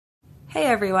Hey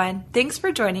everyone, thanks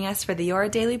for joining us for the Your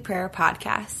Daily Prayer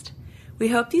podcast. We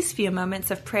hope these few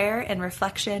moments of prayer and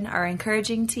reflection are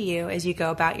encouraging to you as you go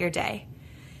about your day.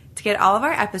 To get all of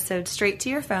our episodes straight to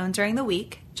your phone during the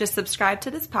week, just subscribe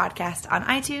to this podcast on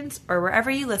iTunes or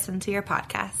wherever you listen to your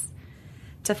podcasts.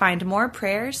 To find more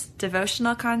prayers,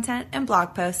 devotional content, and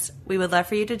blog posts, we would love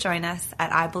for you to join us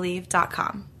at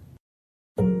ibelieve.com.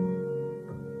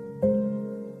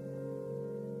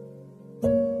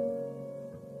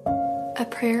 A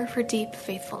Prayer for Deep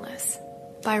Faithfulness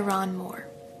by Ron Moore.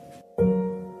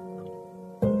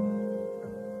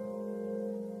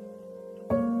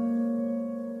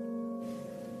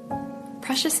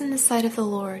 Precious in the sight of the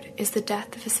Lord is the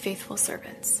death of his faithful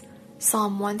servants.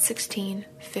 Psalm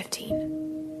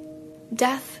 116:15.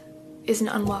 Death is an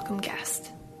unwelcome guest.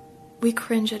 We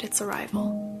cringe at its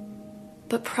arrival.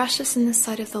 But precious in the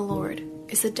sight of the Lord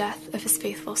is the death of his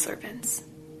faithful servants.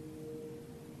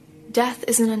 Death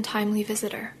is an untimely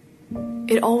visitor.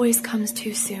 It always comes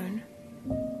too soon.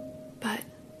 But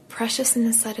precious in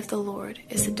the sight of the Lord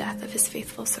is the death of his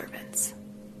faithful servants.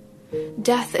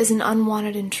 Death is an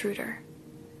unwanted intruder.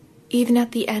 Even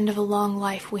at the end of a long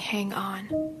life we hang on.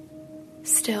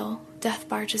 Still, death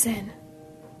barges in.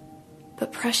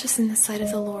 But precious in the sight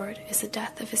of the Lord is the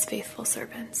death of his faithful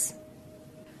servants.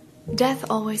 Death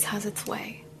always has its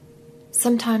way,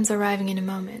 sometimes arriving in a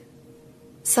moment,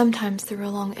 sometimes through a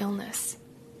long illness,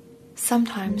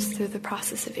 sometimes through the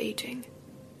process of aging.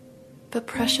 But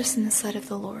precious in the sight of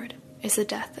the Lord is the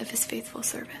death of his faithful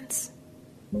servants.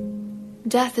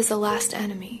 Death is the last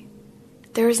enemy.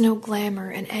 There is no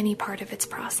glamour in any part of its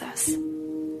process.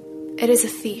 It is a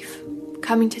thief,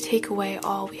 coming to take away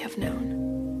all we have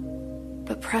known.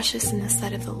 But precious in the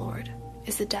sight of the Lord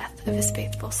is the death of his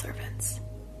faithful servants.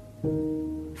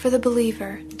 For the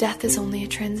believer, death is only a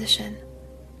transition.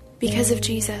 Because of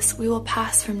Jesus, we will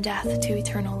pass from death to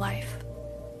eternal life.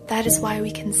 That is why we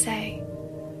can say,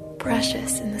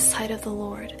 precious in the sight of the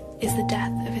Lord is the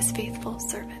death of his faithful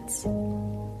servants.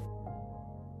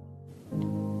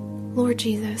 Lord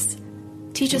Jesus,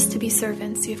 teach us to be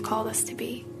servants you have called us to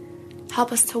be.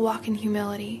 Help us to walk in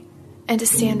humility and to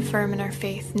stand firm in our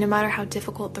faith no matter how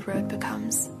difficult the road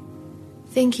becomes.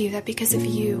 Thank you that because of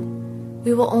you,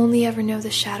 we will only ever know the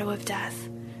shadow of death.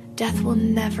 Death will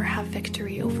never have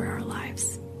victory over our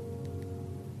lives.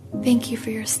 Thank you for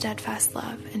your steadfast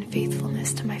love and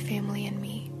faithfulness to my family and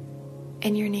me.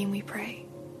 In your name we pray.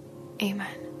 Amen.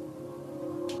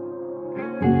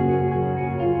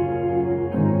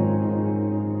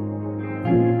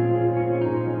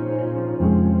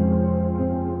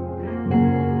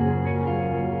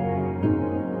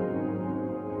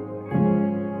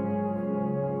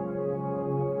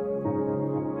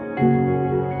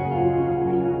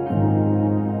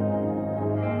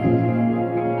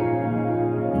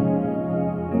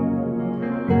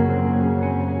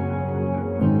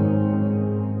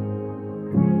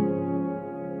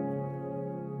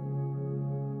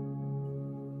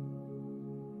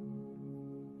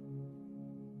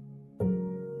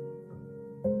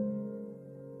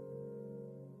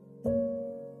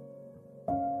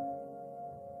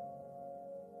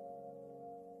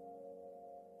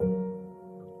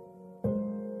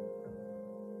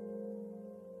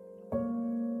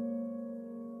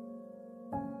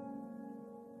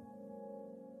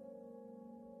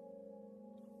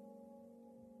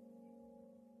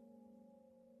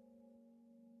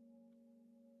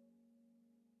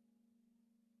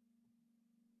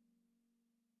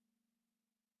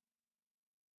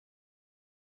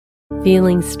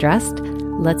 Feeling stressed?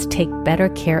 Let's take better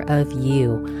care of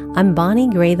you. I'm Bonnie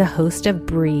Gray, the host of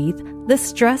Breathe, the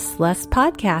Stress Less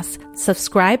podcast.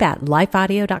 Subscribe at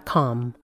lifeaudio.com.